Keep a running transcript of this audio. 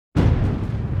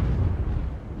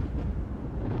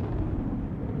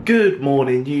Good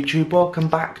morning YouTube, welcome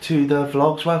back to the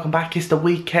vlogs, welcome back. It's the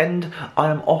weekend.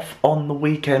 I am off on the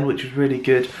weekend, which is really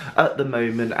good. At the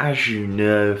moment, as you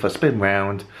know, if I spin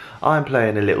round, I'm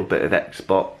playing a little bit of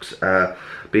Xbox.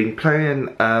 Been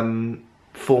playing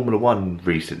Formula 1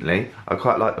 recently. I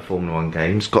quite like the Formula 1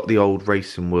 games. Got the old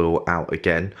racing wheel out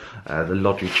again, the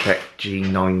Logitech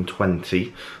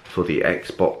G920 for the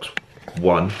Xbox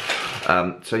One.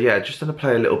 So yeah, just gonna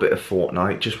play a little bit of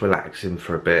Fortnite, just relaxing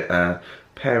for a bit.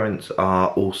 Parents are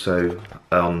also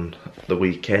on the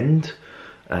weekend.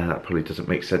 That probably doesn't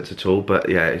make sense at all, but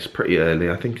yeah, it's pretty early.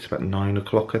 I think it's about 9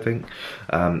 o'clock, I think.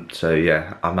 So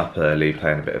yeah, I'm up early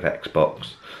playing a bit of Xbox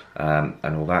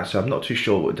and all that. So I'm not too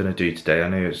sure what we're gonna do today. I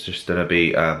know it's just gonna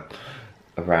be a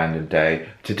random day.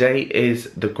 Today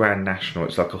is the Grand National.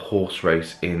 It's like a horse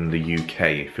race in the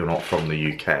UK. If you're not from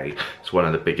the UK, it's one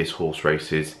of the biggest horse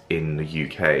races in the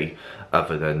UK,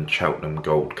 other than Cheltenham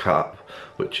Gold Cup,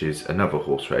 which is another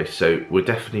horse race. So we'll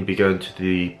definitely be going to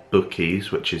the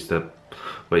bookies, which is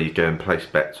where you go and place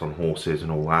bets on horses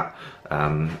and all that,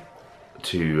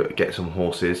 to get some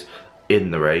horses in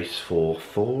the race for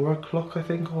 4 o'clock, I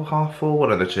think, or half 4,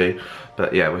 one of the two.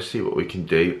 But yeah, we'll see what we can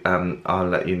do. I'll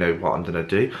let you know what I'm gonna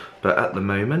do, but at the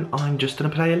moment I'm just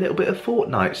gonna play a little bit of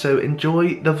Fortnite, so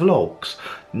enjoy the vlogs.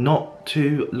 Not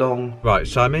too long. Right,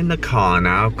 so I'm in the car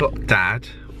now. I've got Dad,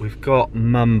 we've got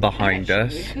Mum behind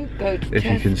us, if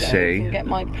you can see.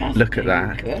 Look at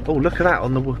that. Oh, look at that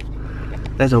on the,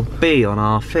 there's a bee on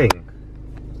our thing.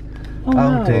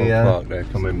 Oh dear. Oh, they're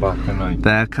coming back, aren't they?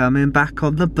 They're coming back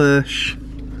on the bush.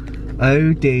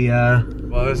 Oh dear.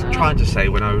 Well, I was trying to say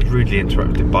when I was rudely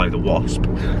interrupted by the wasp.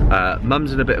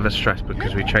 Mum's in a bit of a stress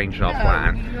because we changed our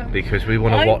plan, because we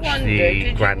want to watch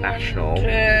the Grand National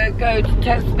to go to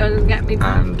Tesco and get me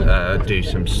and do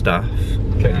some stuff.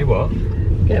 Get you what?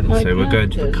 Get my So we're going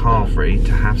to the carvery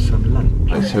to have some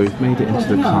lunch. So we've made it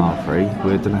into the carvery.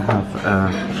 We're going to have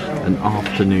an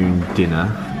afternoon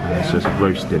dinner. So it's a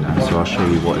roast dinner, so I'll show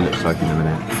you what it looks like in a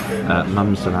minute.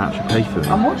 Mum's going to actually pay for me.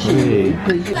 I'm watching you,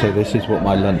 please. So this is what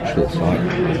my lunch looks like.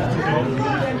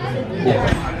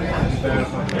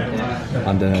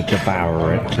 I'm going to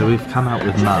devour it. So we've come out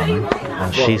with Mum,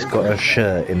 and she's got her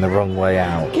shirt in the wrong way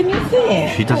out. Can you see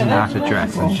it? She doesn't know how to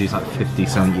dress, and she's like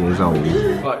 50-something years old.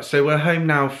 Right, so we're home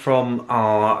now from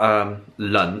our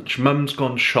lunch. Mum's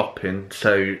gone shopping,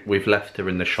 so we've left her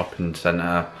in the shopping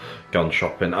centre, gone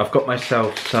shopping. I've got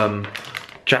myself some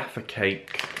Jaffa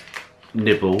Cake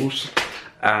nibbles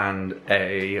and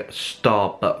a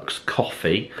Starbucks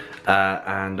coffee,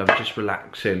 and I'm just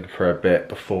relaxing for a bit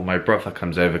before my brother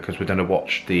comes over, because we're going to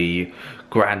watch the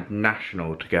Grand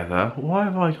National together. Why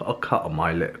have I got a cut on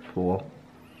my lip for?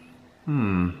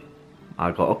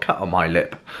 I got a cut on my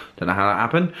lip. Don't know how that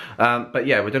happened. But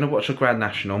yeah, we're going to watch the Grand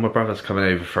National. My brother's coming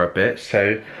over for a bit,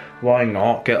 so why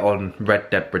not get on Red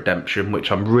Dead Redemption,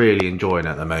 which I'm really enjoying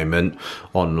at the moment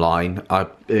online.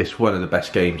 It's one of the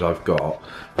best games I've got.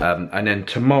 And then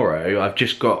tomorrow, I've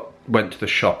just went to the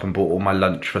shop and bought all my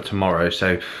lunch for tomorrow.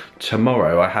 So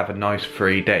tomorrow I have a nice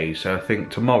free day. So I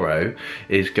think tomorrow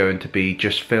is going to be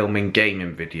just filming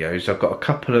gaming videos. I've got a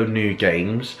couple of new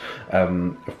games.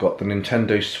 I've got the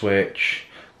Nintendo Switch,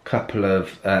 couple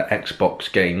of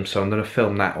Xbox games, so I'm going to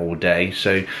film that all day.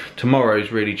 So tomorrow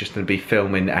is really just going to be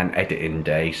filming and editing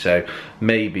day, so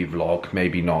maybe vlog,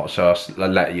 maybe not, so I'll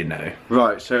let you know.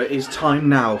 Right, so it is time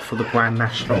now for the Grand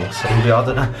National. So I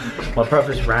don't know, my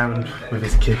brother's round with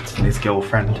his kids and his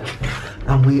girlfriend,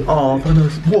 and we are going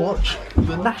to watch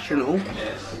the National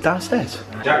downstairs.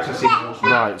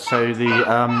 Right, so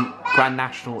the Grand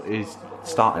National is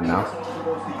starting now.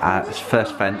 It's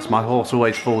first fence. My horse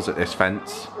always falls at this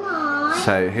fence.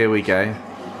 So here we go.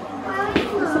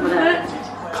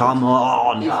 Come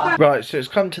on! Right, so it's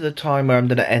come to the time where I'm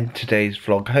going to end today's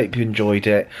vlog. I hope you enjoyed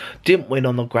it. Didn't win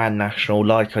on the Grand National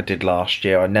like I did last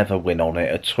year. I never win on it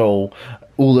at all.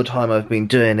 All the time I've been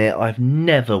doing it, I've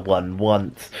never won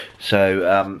once.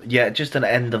 So yeah, just gonna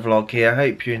end the vlog here. I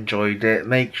hope you enjoyed it.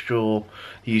 Make sure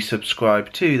you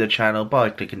subscribe to the channel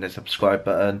by clicking the subscribe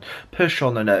button. Push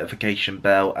on the notification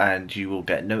bell and you will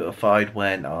get notified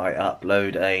when I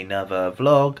upload another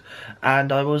vlog.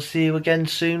 And I will see you again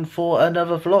soon for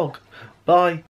another vlog. Bye.